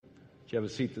you have a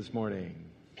seat this morning?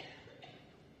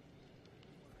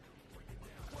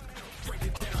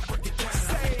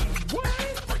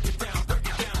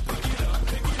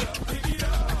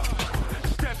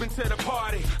 Step into the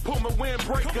party, pull my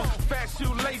windbreaker, fast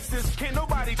shoelaces, can't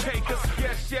nobody take us.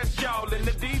 Yes, yes, y'all, and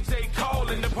the DJ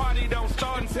calling. The party don't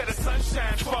start until the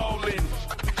sunshine's falling.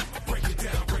 Break it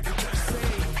down, break it down.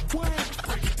 Say what?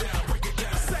 Break it down, break it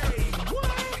down. Say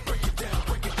what? Break it down,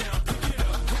 break it down. Pick it up,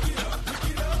 pick it up, pick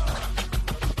it up.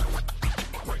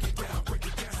 Break it down, break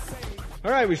it down.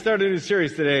 All right, we started a new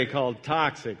series today called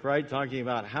Toxic, right? Talking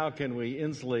about how can we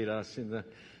insulate us in the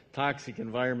toxic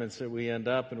environments that we end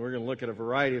up, and we're going to look at a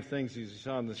variety of things as you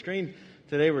saw on the screen.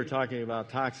 Today we're talking about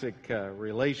toxic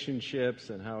relationships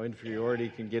and how inferiority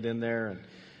can get in there,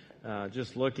 and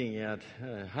just looking at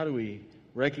how do we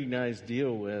recognize,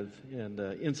 deal with, and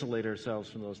insulate ourselves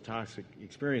from those toxic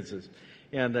experiences.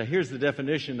 And here's the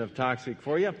definition of toxic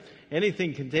for you.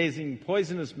 Anything containing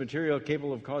poisonous material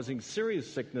capable of causing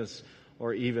serious sickness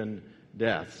or even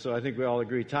death. So I think we all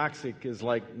agree toxic is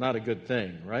like not a good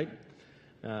thing, right?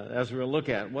 As we're going to look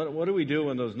at, what do we do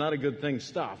when those not a good thing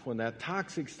stuff, when that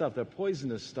toxic stuff, that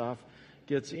poisonous stuff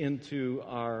gets into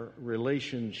our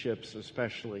relationships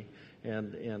especially,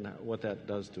 and what that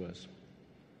does to us.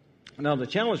 Now the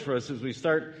challenge for us as we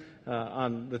start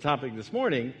on the topic this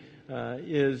morning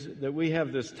is that we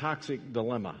have this toxic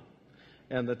dilemma.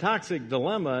 And the toxic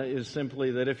dilemma is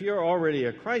simply that if you're already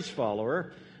a Christ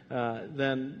follower,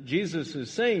 then Jesus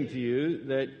is saying to you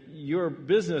that your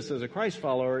business as a Christ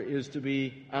follower is to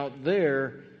be out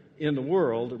there in the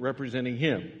world representing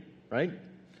Him, right?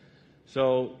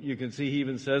 So you can see He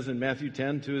even says in Matthew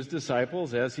 10 to His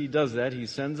disciples, as He does that, He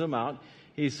sends them out.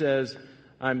 He says,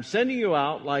 I'm sending you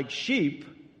out like sheep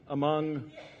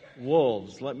among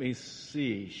wolves. Let me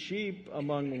see. Sheep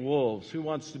among wolves. Who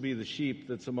wants to be the sheep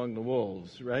that's among the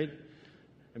wolves, right?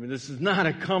 I mean, this is not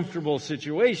a comfortable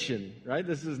situation, right?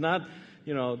 This is not,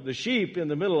 the sheep in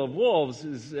the middle of wolves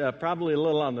is probably a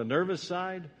little on the nervous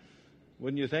side,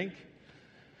 wouldn't you think?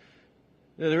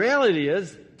 Now, the reality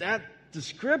is that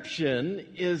description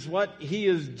is what He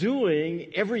is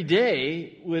doing every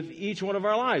day with each one of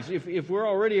our lives. If we're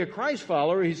already a Christ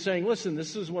follower, He's saying, listen,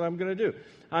 this is what I'm going to do.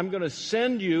 I'm going to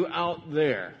send you out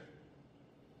there,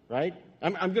 right?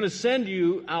 I'm going to send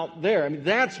you out there. I mean,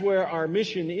 that's where our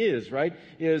mission is, right?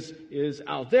 Is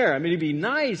out there. I mean, it'd be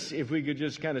nice if we could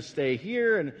just kind of stay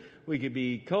here and we could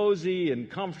be cozy and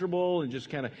comfortable and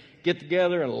just kind of get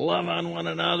together and love on one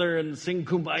another and sing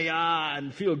Kumbaya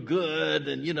and feel good,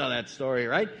 and you know that story,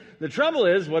 right? The trouble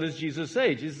is, what does Jesus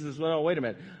say? Jesus says, well, wait a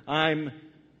minute. I'm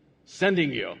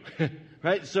sending you,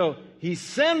 right? So He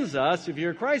sends us. If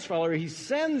you're a Christ follower, He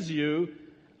sends you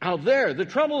out there. The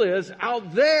trouble is,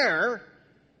 out there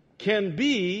can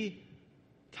be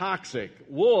toxic.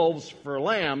 Wolves for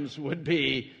lambs would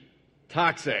be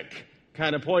toxic,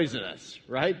 kind of poisonous,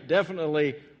 right?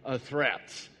 Definitely a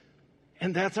threat.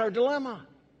 And that's our dilemma.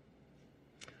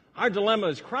 Our dilemma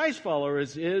as Christ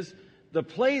followers is the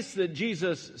place that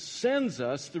Jesus sends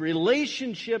us, the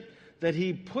relationship that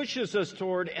He pushes us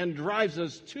toward and drives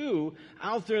us to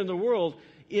out there in the world,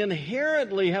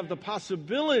 inherently have the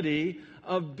possibility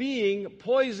of being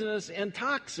poisonous and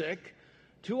toxic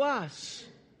to us.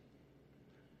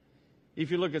 If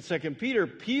you look at 2 Peter,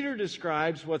 Peter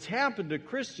describes what's happened to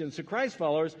Christians, to Christ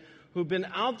followers, who've been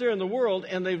out there in the world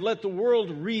and they've let the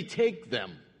world retake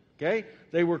them. Okay?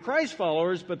 They were Christ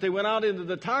followers, but they went out into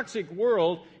the toxic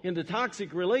world, into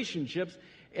toxic relationships,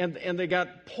 and they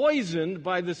got poisoned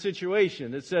by the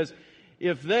situation. It says,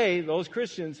 if they, those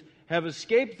Christians, have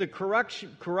escaped the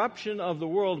corruption of the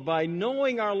world by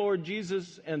knowing our Lord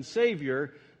Jesus and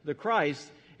Savior, the Christ,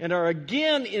 and are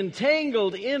again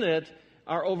entangled in it,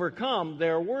 are overcome, they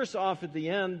are worse off at the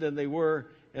end than they were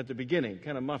at the beginning.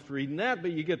 Kind of muffed reading that, but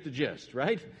you get the gist,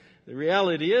 right? The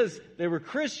reality is, they were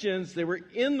Christians, they were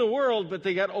in the world, but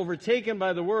they got overtaken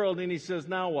by the world, and He says,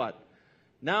 now what?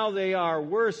 Now they are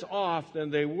worse off than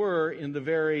they were in the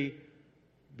very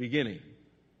beginning,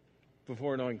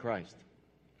 before knowing Christ.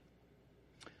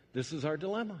 This is our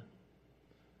dilemma.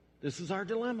 This is our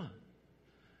dilemma.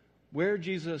 Where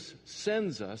Jesus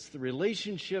sends us, the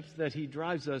relationships that He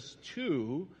drives us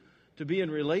to be in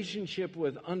relationship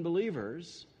with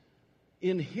unbelievers,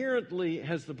 inherently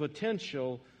has the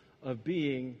potential of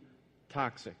being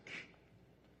toxic.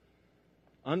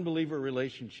 Unbeliever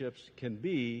relationships can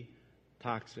be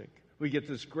toxic. We get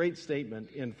this great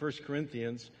statement in 1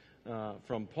 Corinthians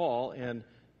from Paul, and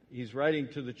he's writing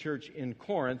to the church in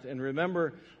Corinth. And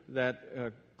remember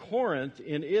that Corinth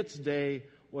in its day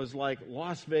was like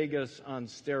Las Vegas on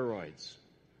steroids,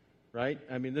 right?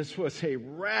 I mean, this was a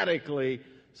radically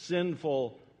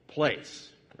sinful place,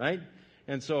 right?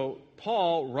 And so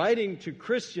Paul, writing to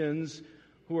Christians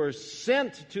who are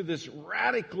sent to this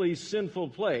radically sinful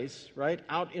place, right,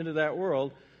 out into that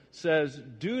world, says,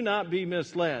 do not be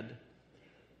misled.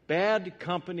 Bad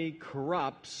company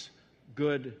corrupts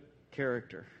good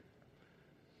character.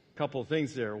 A couple of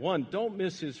things there. One, don't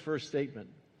miss his first statement.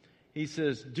 He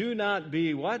says, do not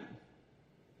be what?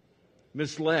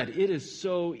 Misled. It is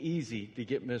so easy to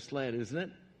get misled, isn't it?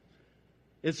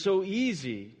 It's so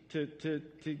easy to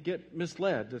get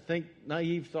misled, to think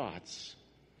naive thoughts.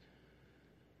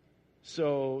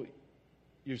 So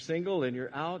you're single and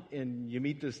you're out and you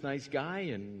meet this nice guy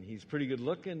and he's pretty good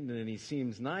looking and he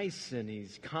seems nice and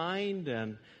he's kind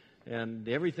and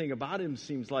everything about him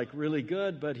seems like really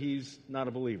good, but he's not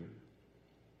a believer.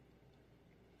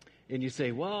 And you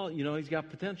say, well, he's got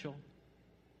potential.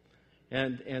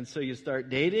 And so you start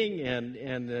dating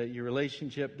and your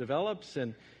relationship develops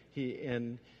and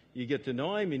you get to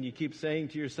know him and you keep saying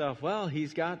to yourself, well,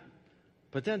 he's got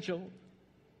potential.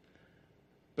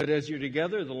 But as you're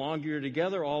together, the longer you're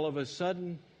together, all of a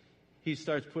sudden, he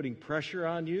starts putting pressure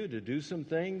on you to do some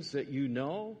things that you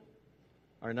know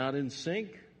are not in sync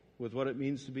with what it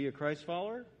means to be a Christ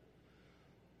follower.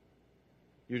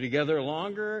 You're together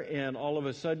longer, and all of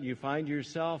a sudden you find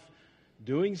yourself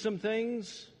doing some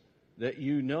things that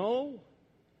you know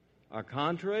are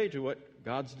contrary to what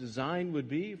God's design would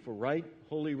be for right,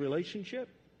 holy relationship.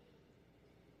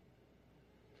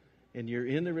 And you're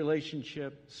in the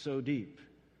relationship so deep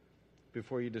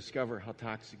before you discover how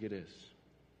toxic it is.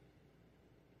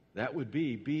 That would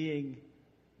be being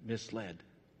misled.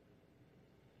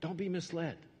 Don't be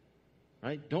misled,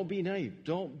 right? Don't be naive.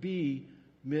 Don't be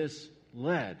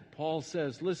misled. Paul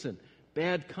says, listen,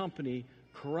 bad company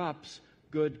corrupts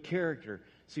good character.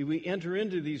 See, we enter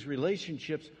into these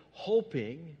relationships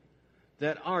hoping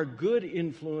that our good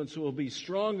influence will be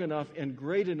strong enough and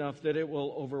great enough that it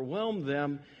will overwhelm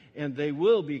them and they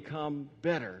will become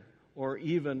better or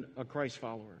even a Christ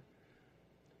follower.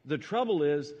 The trouble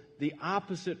is the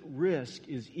opposite risk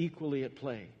is equally at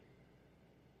play.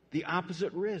 The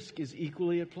opposite risk is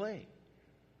equally at play.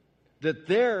 That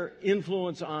their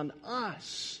influence on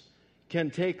us can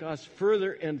take us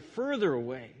further and further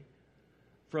away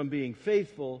from being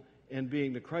faithful and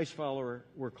being the Christ follower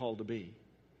we're called to be.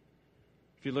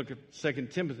 If you look at 2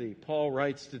 Timothy, Paul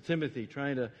writes to Timothy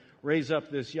trying to raise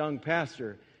up this young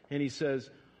pastor, and he says,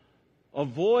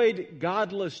 avoid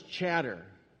godless chatter,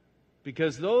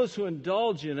 because those who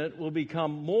indulge in it will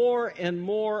become more and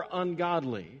more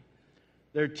ungodly.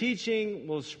 Their teaching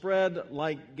will spread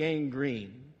like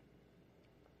gangrene.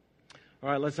 All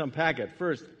right, let's unpack it.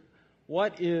 First,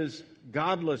 what is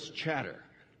godless chatter?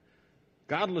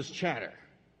 Godless chatter.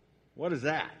 What is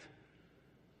that?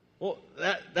 Well,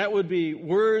 that would be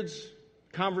words,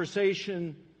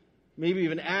 conversation, maybe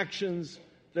even actions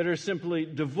that are simply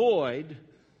devoid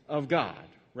of God,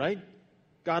 right?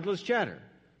 Godless chatter.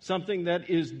 Something that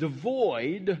is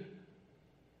devoid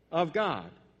of God.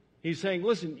 He's saying,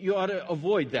 listen, you ought to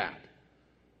avoid that.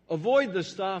 Avoid the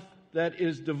stuff that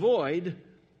is devoid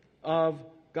of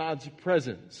God's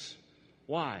presence.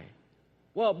 Why?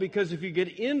 Well, because if you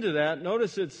get into that,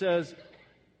 notice it says,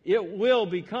 it will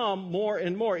become more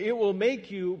and more. It will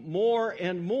make you more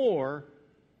and more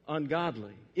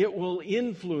ungodly. It will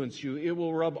influence you. It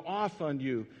will rub off on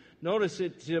you. Notice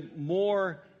it's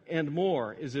more and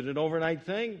more. Is it an overnight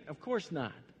thing? Of course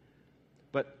not.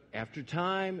 But after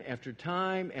time, after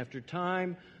time, after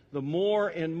time, the more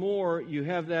and more you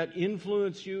have that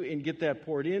influence you and get that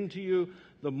poured into you,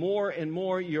 the more and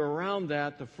more you're around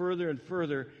that, the further and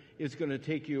further it's going to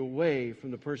take you away from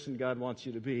the person God wants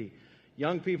you to be.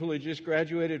 Young people who just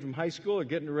graduated from high school are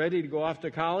getting ready to go off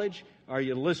to college. Are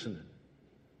you listening?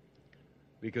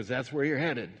 Because that's where you're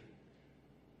headed.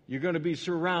 You're going to be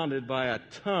surrounded by a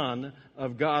ton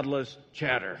of godless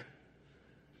chatter.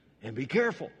 And be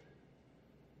careful,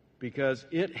 because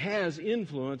it has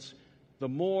influence the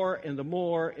more and the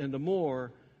more and the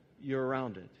more you're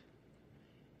around it.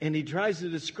 And he tries to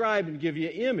describe and give you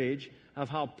an image of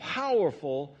how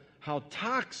powerful, how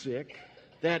toxic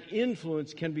that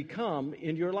influence can become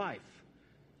in your life.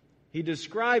 He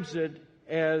describes it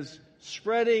as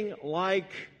spreading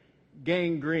like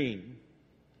gangrene.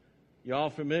 You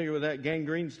all familiar with that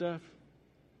gangrene stuff?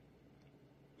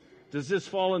 Does this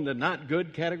fall in the not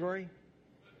good category?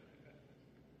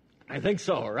 I think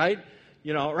so, right?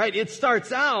 Right? It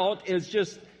starts out as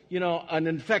just, an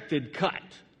infected cut.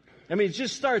 I mean, it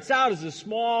just starts out as a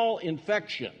small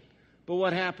infection. But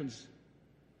what happens?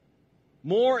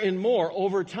 More and more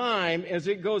over time, as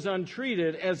it goes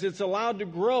untreated, as it's allowed to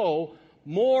grow,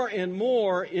 more and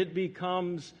more it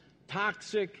becomes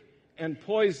toxic and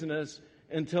poisonous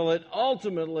until it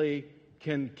ultimately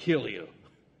can kill you.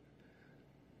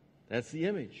 That's the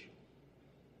image.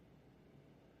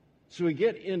 So we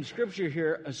get in Scripture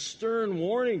here a stern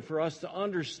warning for us to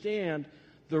understand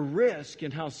the risk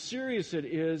and how serious it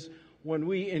is when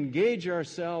we engage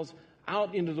ourselves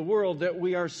out into the world that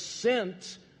we are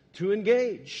sent to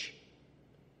engage.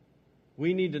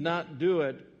 We need to not do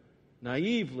it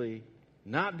naively,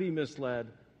 not be misled,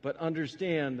 but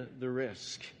understand the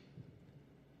risk.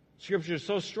 Scripture is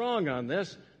so strong on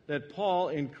this that Paul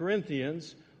in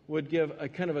Corinthians would give a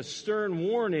kind of a stern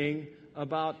warning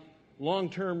about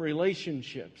long-term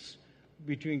relationships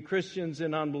between Christians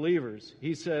and unbelievers.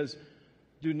 He says,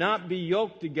 do not be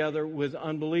yoked together with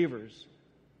unbelievers.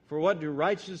 For what do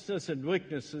righteousness and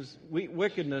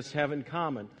wickedness have in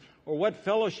common? Or what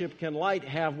fellowship can light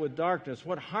have with darkness?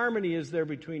 What harmony is there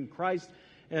between Christ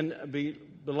and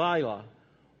Belial?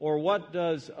 Or what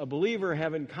does a believer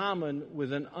have in common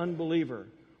with an unbeliever?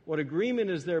 What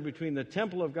agreement is there between the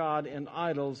temple of God and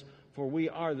idols? For we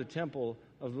are the temple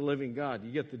of the living God.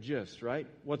 You get the gist, right?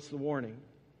 What's the warning?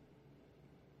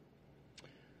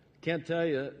 Can't tell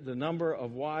you the number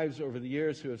of wives over the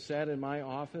years who have sat in my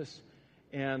office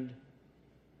and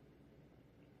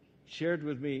shared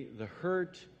with me the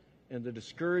hurt and the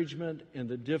discouragement and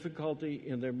the difficulty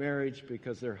in their marriage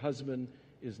because their husband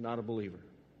is not a believer.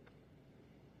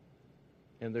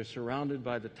 And they're surrounded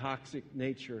by the toxic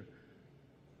nature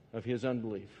of his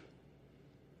unbelief.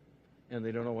 And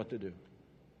they don't know what to do.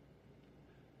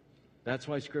 That's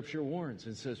why Scripture warns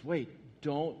and says, wait,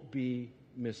 don't be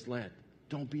misled.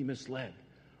 Don't be misled.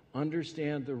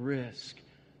 Understand the risk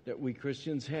that we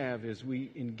Christians have as we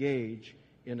engage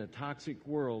in a toxic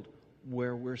world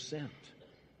where we're sent.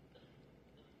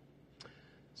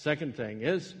 Second thing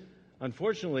is,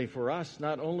 unfortunately for us,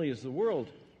 not only does the world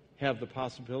have the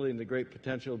possibility and the great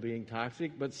potential of being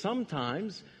toxic, but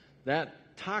sometimes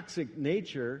that toxic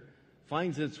nature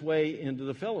finds its way into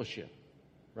the fellowship,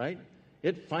 right?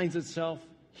 It finds itself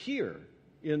here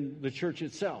in the church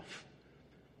itself.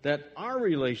 That our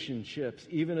relationships,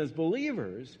 even as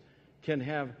believers, can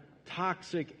have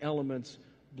toxic elements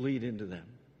bleed into them.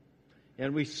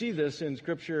 And we see this in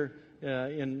Scripture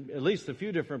in at least a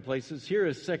few different places. Here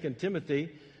is 2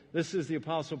 Timothy. This is the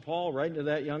Apostle Paul writing to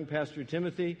that young pastor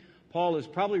Timothy. Paul is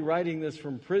probably writing this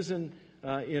from prison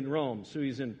in Rome. So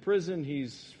he's in prison.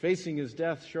 He's facing his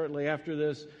death shortly after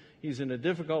this. He's in a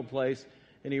difficult place.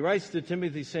 And he writes to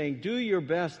Timothy saying, do your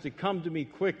best to come to me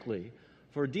quickly,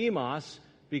 for Demas,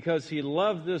 because he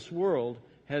loved this world,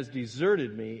 has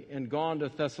deserted me and gone to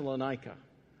Thessalonica.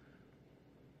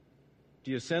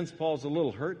 Do you sense Paul's a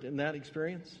little hurt in that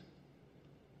experience?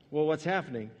 Well, what's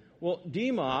happening? Well,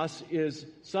 Demas is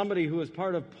somebody who is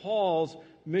part of Paul's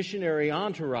missionary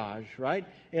entourage, right?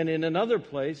 And in another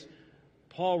place,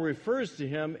 Paul refers to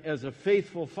him as a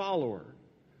faithful follower.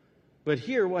 But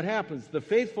here, what happens? The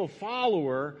faithful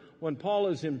follower, when Paul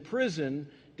is in prison,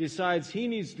 decides he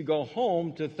needs to go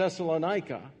home to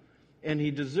Thessalonica, and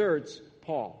he deserts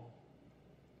Paul.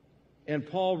 And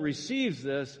Paul receives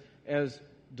this as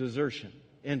desertion,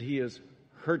 and he is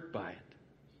hurt by it.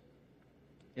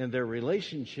 And their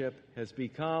relationship has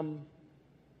become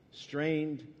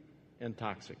strained and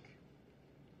toxic.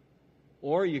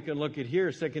 Or you can look at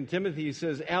here, 2 Timothy, he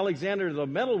says, Alexander the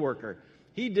metalworker,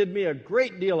 he did me a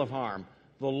great deal of harm.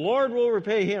 The Lord will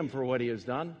repay him for what he has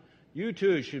done. You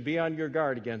too should be on your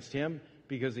guard against him,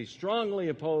 because he strongly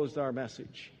opposed our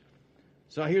message.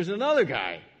 So here's another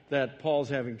guy that Paul's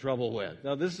having trouble with.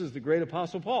 Now this is the great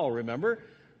Apostle Paul, remember?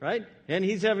 Right? And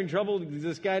he's having trouble with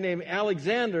this guy named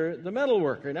Alexander the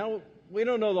metalworker. Now, we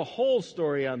don't know the whole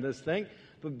story on this thing,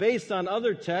 but based on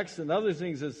other texts and other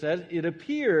things it says, it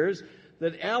appears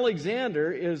that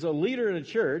Alexander is a leader in a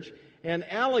church, and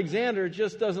Alexander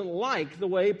just doesn't like the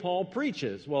way Paul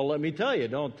preaches. Well, let me tell you,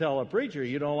 don't tell a preacher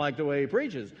you don't like the way he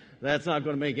preaches. That's not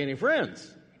going to make any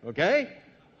friends, okay?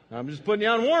 I'm just putting you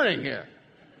on warning here,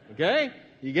 okay?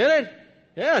 You get it?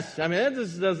 Yes, I mean, that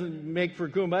just doesn't make for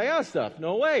kumbaya stuff.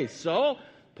 No way. So,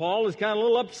 Paul is kind of a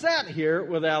little upset here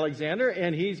with Alexander,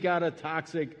 and he's got a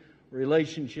toxic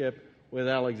relationship with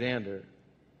Alexander.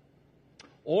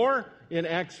 Or, in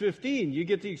Acts 15, you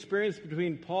get the experience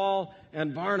between Paul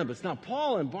and Barnabas. Now,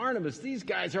 Paul and Barnabas, these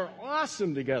guys are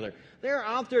awesome together. They're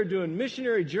out there doing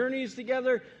missionary journeys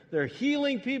together. They're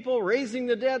healing people, raising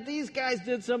the dead. These guys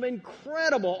did some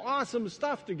incredible, awesome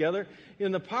stuff together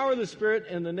in the power of the Spirit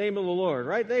and the name of the Lord,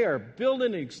 right? They are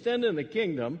building and extending the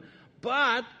kingdom.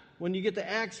 But when you get to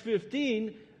Acts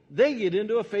 15, they get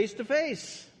into a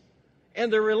face-to-face.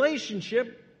 And their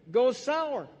relationship goes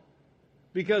sour.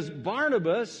 Because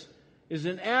Barnabas is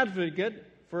an advocate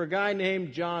for a guy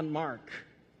named John Mark.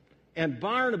 And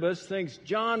Barnabas thinks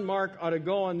John Mark ought to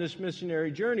go on this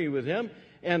missionary journey with him.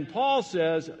 And Paul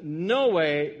says, no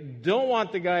way, don't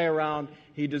want the guy around.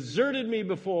 He deserted me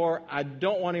before. I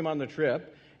don't want him on the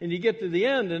trip. And you get to the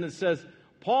end and it says,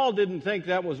 Paul didn't think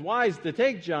that was wise to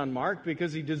take John Mark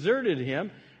because he deserted him.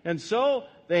 And so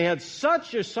they had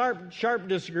such a sharp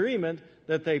disagreement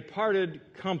that they parted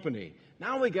company.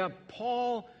 Now we got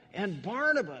Paul and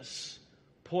Barnabas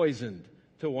poisoned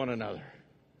to one another.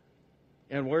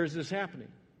 And where is this happening?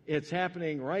 It's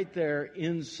happening right there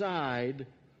inside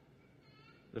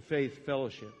the faith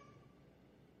fellowship.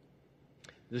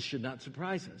 This should not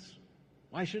surprise us.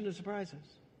 Why shouldn't it surprise us?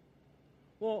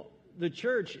 Well, the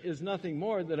church is nothing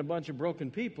more than a bunch of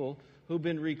broken people who've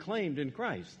been reclaimed in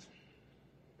Christ.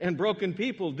 And broken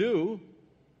people do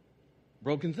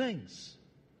broken things.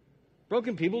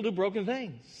 Broken people do broken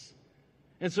things.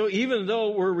 And so even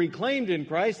though we're reclaimed in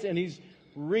Christ and He's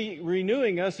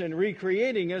renewing us and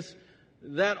recreating us,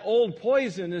 that old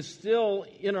poison is still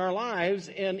in our lives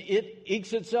and it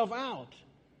ekes itself out.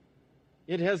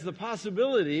 It has the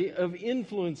possibility of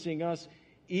influencing us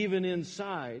even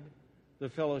inside the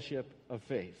fellowship of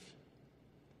faith.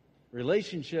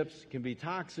 Relationships can be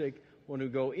toxic when we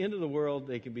go into the world.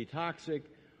 They can be toxic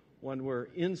when we're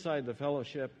inside the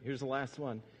fellowship. Here's the last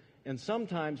one. And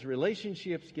sometimes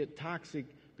relationships get toxic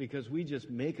because we just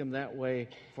make them that way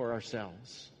for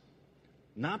ourselves.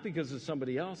 Not because of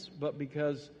somebody else, but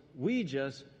because we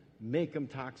just make them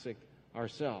toxic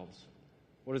ourselves.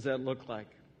 What does that look like?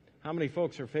 How many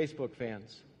folks are Facebook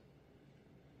fans?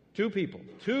 2 people.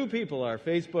 2 people are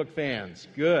Facebook fans.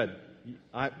 Good.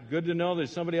 Good to know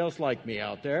there's somebody else like me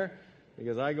out there,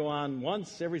 because I go on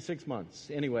once every 6 months.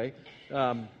 Anyway,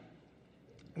 but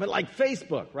like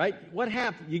Facebook, right? What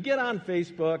happened? You get on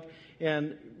Facebook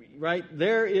and, right,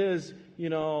 there is,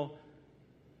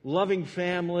 loving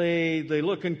family. They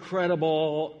look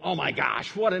incredible. Oh my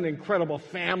gosh, what an incredible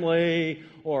family.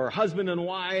 Or husband and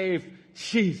wife.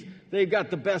 Jeez, they've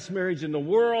got the best marriage in the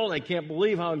world. I can't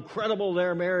believe how incredible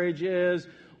their marriage is.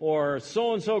 Or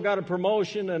so-and-so got a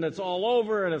promotion and it's all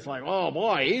over. And it's like, oh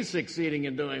boy, he's succeeding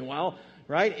and doing well.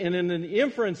 Right? And then the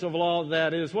inference of all of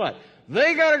that is what?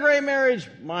 They got a great marriage.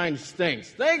 Mine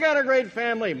stinks. They got a great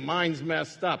family. Mine's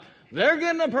messed up. They're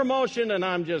getting a promotion and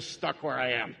I'm just stuck where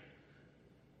I am.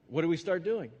 What do we start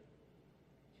doing?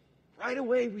 Right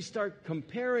away, we start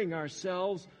comparing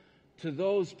ourselves to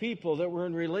those people that we're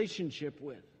in relationship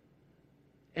with.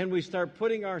 And we start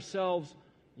putting ourselves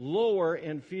lower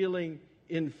and feeling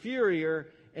inferior,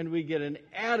 and we get an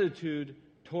attitude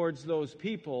towards those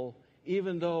people,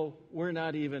 even though we're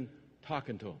not even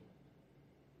talking to them.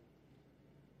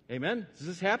 Amen? Does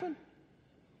this happen?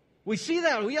 We see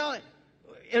that.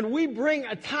 And we bring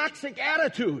a toxic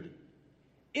attitude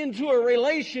into a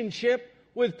relationship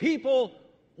with people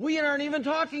we aren't even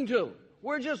talking to.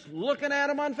 We're just looking at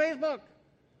them on Facebook.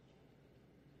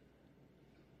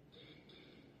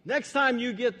 Next time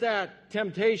you get that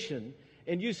temptation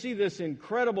and you see this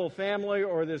incredible family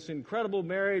or this incredible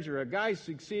marriage or a guy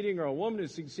succeeding or a woman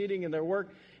who's succeeding in their work,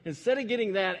 instead of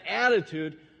getting that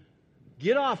attitude,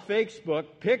 get off Facebook,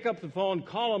 pick up the phone,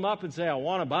 call them up and say, I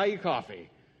want to buy you coffee.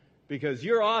 Because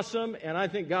you're awesome, and I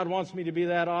think God wants me to be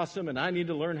that awesome, and I need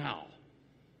to learn how.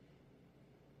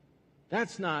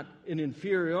 That's not an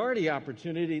inferiority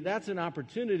opportunity. That's an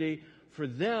opportunity for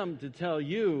them to tell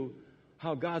you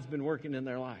how God's been working in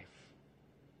their life.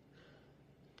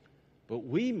 But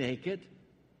we make it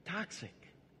toxic.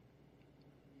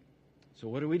 So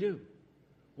what do we do?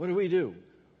 What do we do?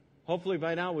 Hopefully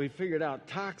by now we've figured out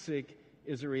toxic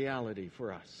is a reality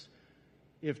for us.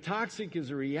 If toxic is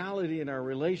a reality in our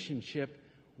relationship,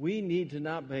 we need to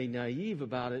not be naive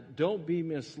about it. Don't be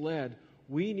misled.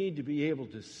 We need to be able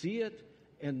to see it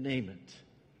and name it.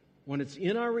 When it's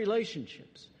in our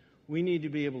relationships, we need to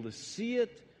be able to see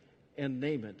it and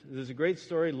name it. There's a great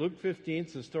story, Luke 15.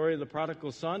 It's the story of the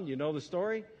prodigal son. You know the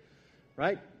story,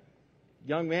 right?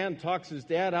 Young man talks his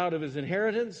dad out of his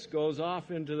inheritance, goes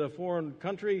off into the foreign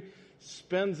country,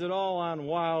 spends it all on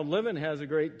wild living, has a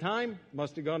great time.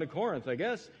 Must have gone to Corinth, I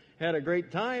guess. Had a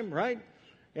great time, right?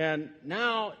 And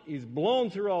now he's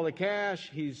blown through all the cash.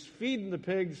 He's feeding the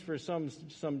pigs for some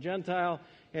Gentile,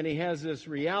 and he has this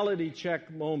reality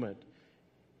check moment.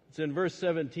 It's in verse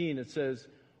 17. It says,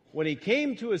 when he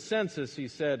came to his senses, he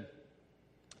said,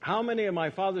 how many of my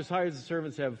father's hired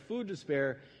servants have food to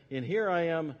spare, and here I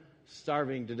am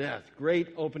starving to death.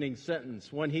 Great opening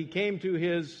sentence. When he came to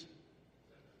his...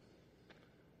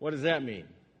 What does that mean?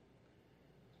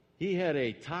 He had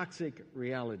a toxic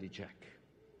reality check.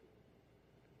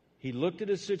 He looked at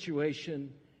his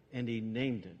situation and he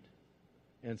named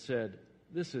it and said,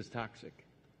 this is toxic.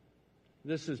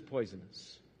 This is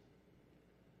poisonous.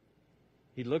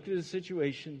 He looked at his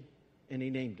situation and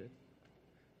he named it.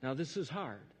 Now, this is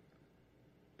hard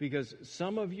because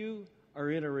some of you are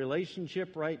in a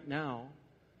relationship right now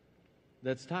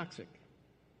that's toxic.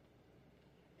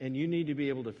 And you need to be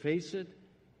able to face it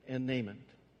and name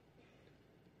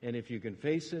it. And if you can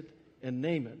face it and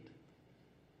name it,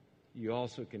 you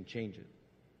also can change it.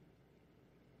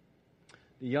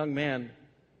 The young man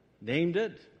named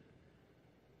it,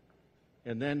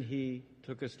 and then he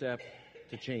took a step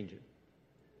to change it.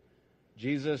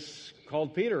 Jesus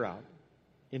called Peter out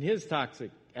in his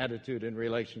toxic attitude and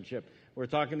relationship. We're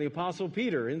talking the Apostle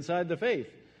Peter inside the faith,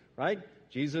 right?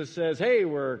 Jesus says, hey,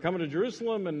 we're coming to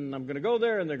Jerusalem, and I'm going to go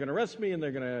there, and they're going to arrest me, and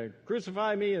they're going to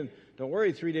crucify me, and don't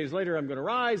worry, 3 days later I'm going to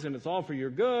rise, and it's all for your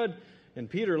good. And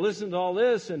Peter listened to all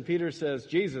this, and Peter says,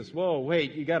 Jesus, whoa,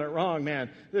 wait, you got it wrong,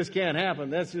 man. This can't happen.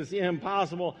 That's just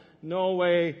impossible. No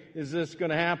way is this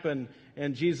going to happen.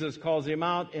 And Jesus calls him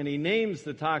out, and he names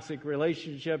the toxic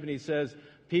relationship, and he says,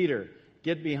 Peter,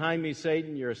 get behind me,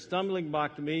 Satan. You're a stumbling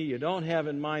block to me. You don't have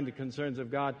in mind the concerns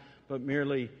of God, but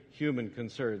merely human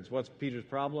concerns. What's Peter's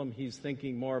problem? He's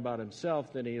thinking more about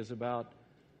himself than he is about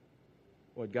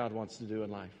what God wants to do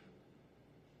in life.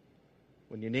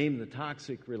 When you name the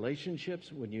toxic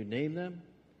relationships, when you name them,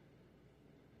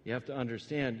 you have to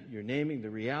understand you're naming the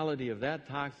reality of that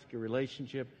toxic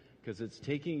relationship because it's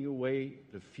taking away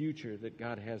the future that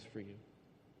God has for you.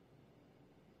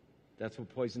 That's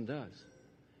what poison does.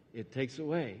 It takes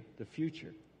away the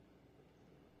future.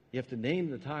 You have to name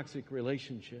the toxic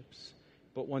relationships,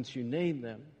 but once you name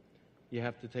them, you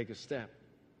have to take a step.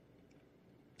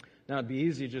 Now, it'd be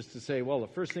easy just to say, well, the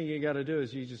first thing you got to do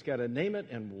is you just got to name it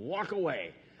and walk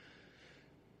away.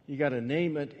 You got to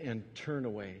name it and turn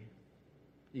away.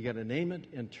 You got to name it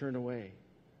and turn away.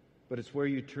 But it's where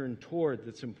you turn toward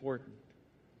that's important.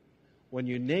 When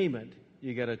you name it,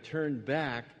 you got to turn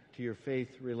back to your faith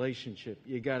relationship.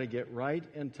 You got to get right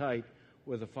and tight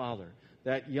with the Father.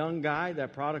 That young guy,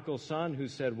 that prodigal son who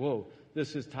said, whoa,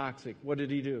 this is toxic. What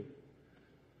did he do?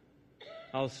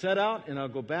 I'll set out and I'll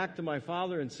go back to my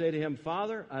father and say to him,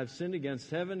 Father, I've sinned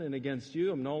against heaven and against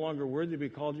you. I'm no longer worthy to be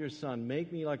called your son.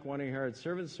 Make me like one of your hired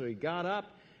servants. So he got up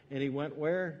and he went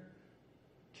where?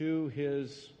 To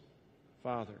his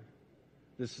father.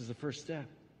 This is the first step.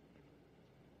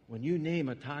 When you name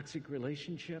a toxic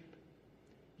relationship,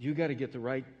 you got to get the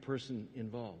right person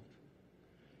involved.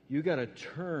 You got to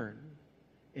turn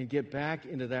and get back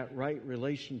into that right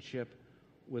relationship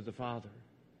with the Father.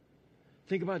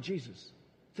 Think about Jesus.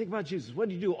 Think about Jesus. What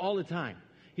did he do all the time?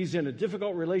 He's in a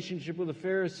difficult relationship with the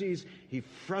Pharisees. He's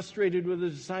frustrated with the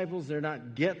disciples. They're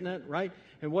not getting it, right?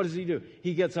 And what does he do?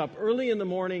 He gets up early in the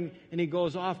morning and he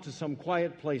goes off to some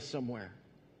quiet place somewhere.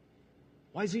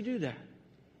 Why does he do that?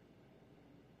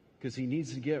 Because he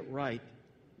needs to get right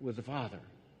with the Father.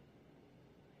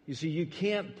 You see, you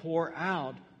can't pour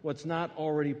out what's not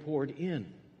already poured in.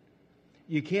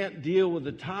 You can't deal with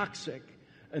the toxic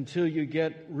until you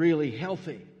get really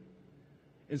healthy.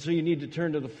 And so you need to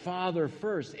turn to the Father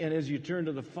first. And as you turn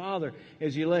to the Father,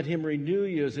 as you let Him renew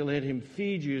you, as you let Him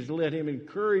feed you, as you let Him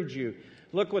encourage you,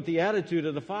 look what the attitude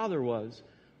of the Father was.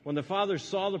 When the Father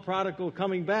saw the prodigal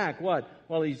coming back, what?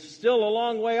 Well, he's still a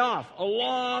long way off. A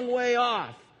long way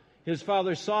off. His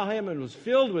father saw him and was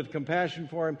filled with compassion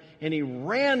for him, and he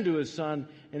ran to his son,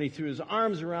 and he threw his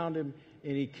arms around him,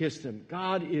 and he kissed him.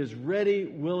 God is ready,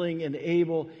 willing, and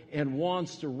able, and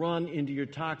wants to run into your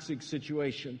toxic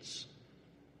situations.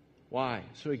 Why?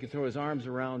 So He can throw His arms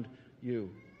around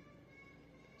you.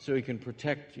 So He can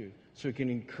protect you. So He can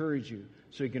encourage you.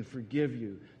 So He can forgive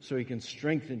you. So He can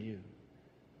strengthen you.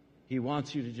 He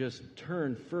wants you to just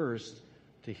turn first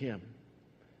to Him.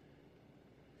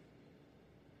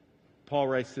 Paul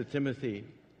writes to Timothy,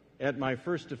 at my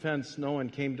first defense, no one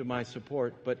came to my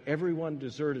support, but everyone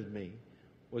deserted me.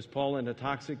 Was Paul in a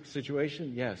toxic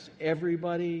situation? Yes.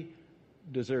 Everybody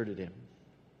deserted him.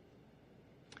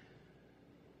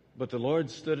 But the Lord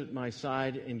stood at my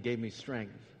side and gave me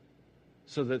strength,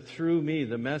 so that through me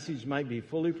the message might be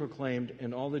fully proclaimed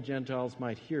and all the Gentiles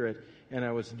might hear it, and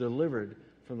I was delivered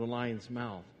from the lion's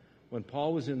mouth. When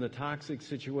Paul was in the toxic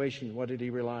situation, what did he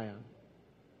rely on?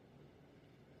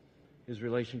 His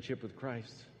relationship with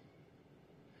Christ.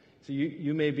 So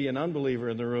you may be an unbeliever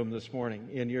in the room this morning,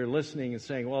 and you're listening and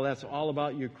saying, well, that's all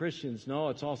about you Christians. No,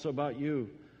 it's also about you.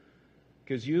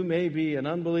 Because you may be an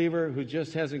unbeliever who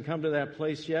just hasn't come to that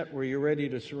place yet where you're ready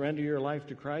to surrender your life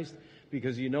to Christ,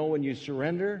 because you know when you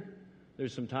surrender,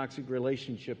 there's some toxic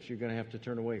relationships you're going to have to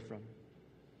turn away from.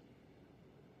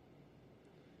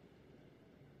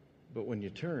 But when you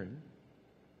turn,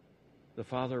 the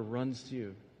Father runs to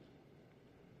you.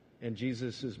 And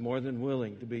Jesus is more than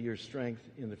willing to be your strength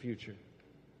in the future.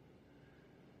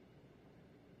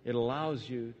 It allows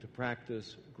you to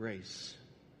practice grace.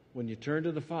 When you turn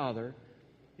to the Father,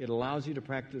 it allows you to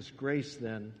practice grace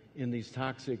then in these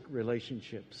toxic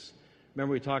relationships.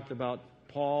 Remember we talked about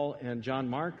Paul and John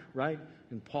Mark, right?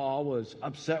 And Paul was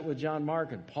upset with John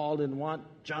Mark, and Paul didn't want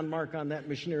John Mark on that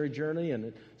missionary journey, and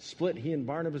it split he and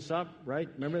Barnabas up, right?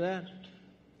 Remember that?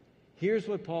 Here's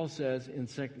what Paul says in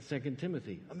 2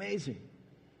 Timothy. Amazing.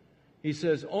 He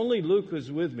says, only Luke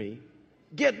is with me.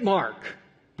 Get Mark.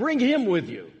 Bring him with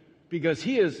you, because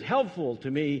he is helpful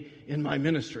to me in my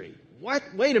ministry. What?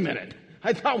 Wait a minute.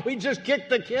 I thought we just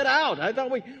kicked the kid out. I thought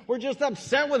we were just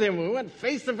upset with him. We went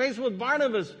face to face with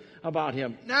Barnabas about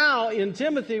him. Now, in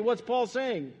Timothy, what's Paul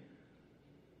saying?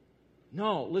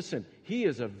 No, listen, he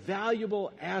is a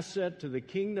valuable asset to the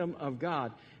kingdom of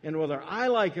God. And whether I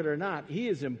like it or not, he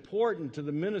is important to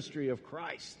the ministry of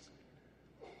Christ.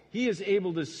 He is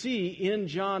able to see in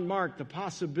John Mark the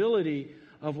possibility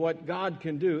of what God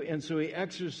can do. And so he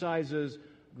exercises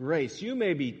grace. You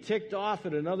may be ticked off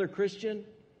at another Christian,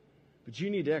 but you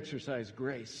need to exercise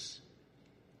grace,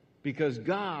 because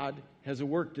God has a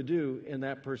work to do in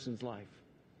that person's life.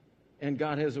 And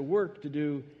God has a work to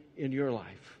do in your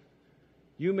life.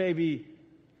 You may be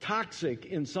toxic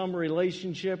in some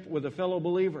relationship with a fellow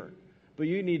believer, but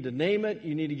you need to name it,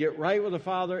 you need to get right with the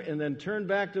Father, and then turn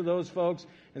back to those folks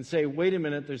and say, wait a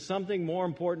minute, there's something more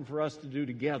important for us to do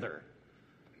together.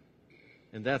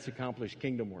 And that's accomplished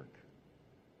kingdom work.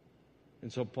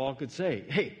 And so Paul could say,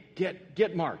 hey,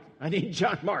 get Mark. I need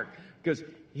John Mark, because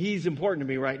he's important to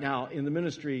me right now in the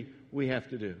ministry we have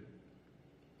to do.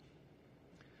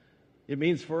 It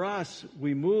means for us,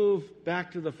 we move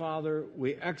back to the Father,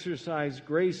 we exercise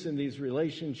grace in these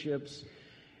relationships,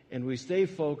 and we stay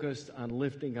focused on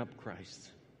lifting up Christ.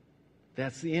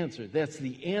 That's the answer. That's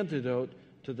the antidote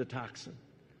to the toxin,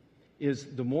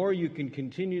 is the more you can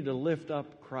continue to lift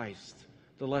up Christ,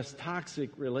 the less toxic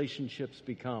relationships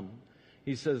become.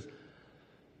 He says,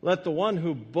 let the one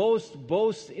who boasts,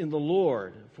 boast in the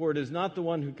Lord, for it is not the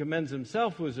one who commends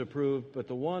himself who is approved, but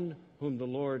the one whom the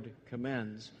Lord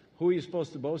commends. Who are you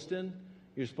supposed to boast in?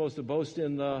 You're supposed to boast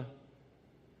in the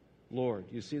Lord.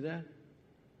 You see that?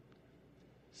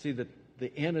 See, the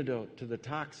antidote to the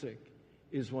toxic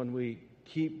is when we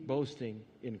keep boasting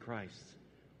in Christ.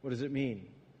 What does it mean?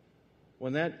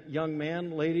 When that young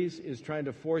man, ladies, is trying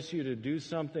to force you to do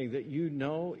something that you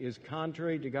know is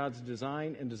contrary to God's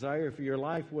design and desire for your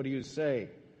life, what do you say?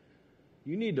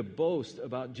 You need to boast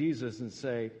about Jesus and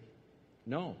say,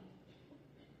 no.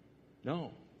 No.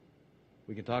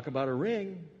 We can talk about a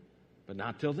ring, but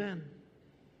not till then.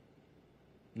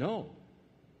 No.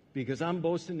 Because I'm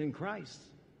boasting in Christ.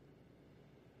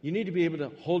 You need to be able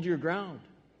to hold your ground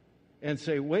and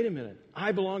say, wait a minute,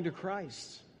 I belong to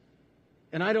Christ.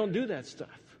 And I don't do that stuff.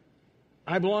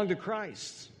 I belong to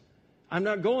Christ. I'm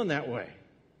not going that way.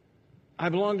 I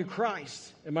belong to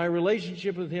Christ. And my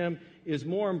relationship with Him is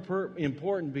more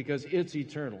important because it's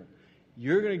eternal.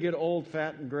 You're going to get old,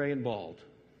 fat, and gray, and bald.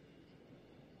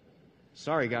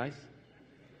 Sorry, guys.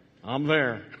 I'm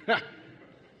there.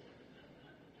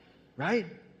 Right?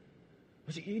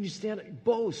 You need to stand up,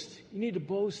 boast. You need to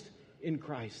boast in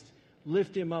Christ.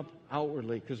 Lift Him up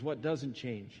outwardly, because what doesn't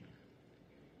change?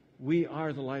 We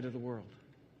are the light of the world.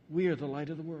 We are the light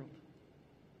of the world.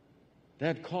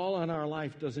 That call on our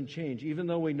life doesn't change. Even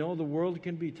though we know the world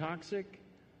can be toxic,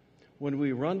 when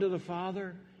we run to the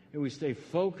Father and we stay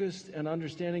focused and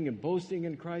understanding and boasting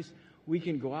in Christ, we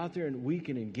can go out there and we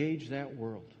can engage that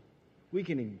world. We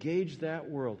can engage that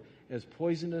world, as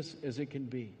poisonous as it can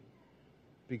be,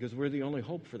 because we're the only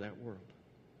hope for that world.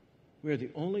 We are the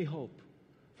only hope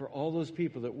for all those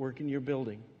people that work in your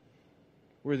building.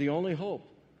 We're the only hope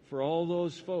for all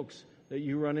those folks that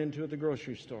you run into at the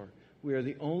grocery store. We are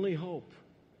the only hope,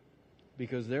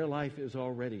 because their life is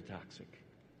already toxic.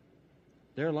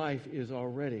 Their life is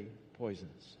already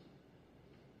poisonous.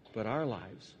 But our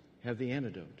lives have the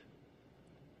antidote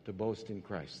to boast in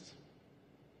Christ.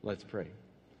 Let's pray.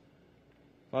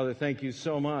 Father, thank you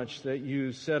so much that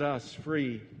you set us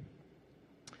free.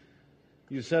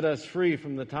 You set us free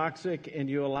from the toxic, and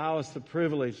you allow us the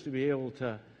privilege to be able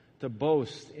to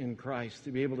boast in Christ,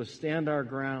 to be able to stand our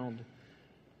ground,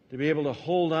 to be able to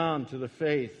hold on to the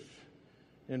faith,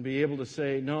 and be able to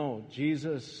say, no,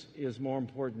 Jesus is more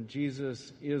important.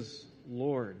 Jesus is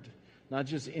Lord. Not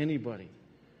just anybody,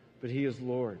 but He is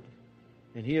Lord.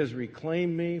 And He has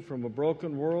reclaimed me from a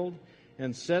broken world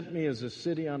and set me as a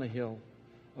city on a hill,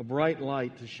 a bright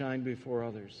light to shine before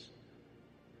others.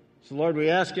 So, Lord, we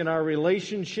ask in our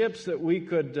relationships that we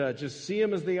could just see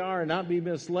them as they are and not be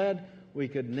misled. We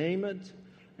could name it,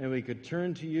 and we could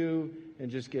turn to you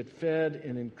and just get fed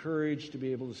and encouraged to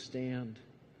be able to stand.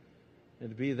 and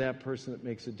to be that person that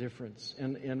makes a difference.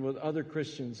 And with other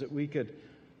Christians, that we could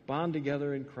bond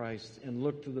together in Christ and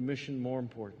look to the mission more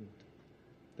important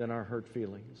than our hurt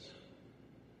feelings.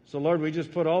 So, Lord, we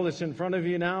just put all this in front of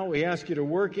you now. We ask you to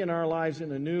work in our lives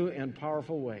in a new and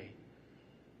powerful way.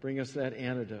 Bring us that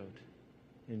antidote.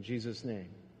 In Jesus' name,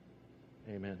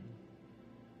 amen.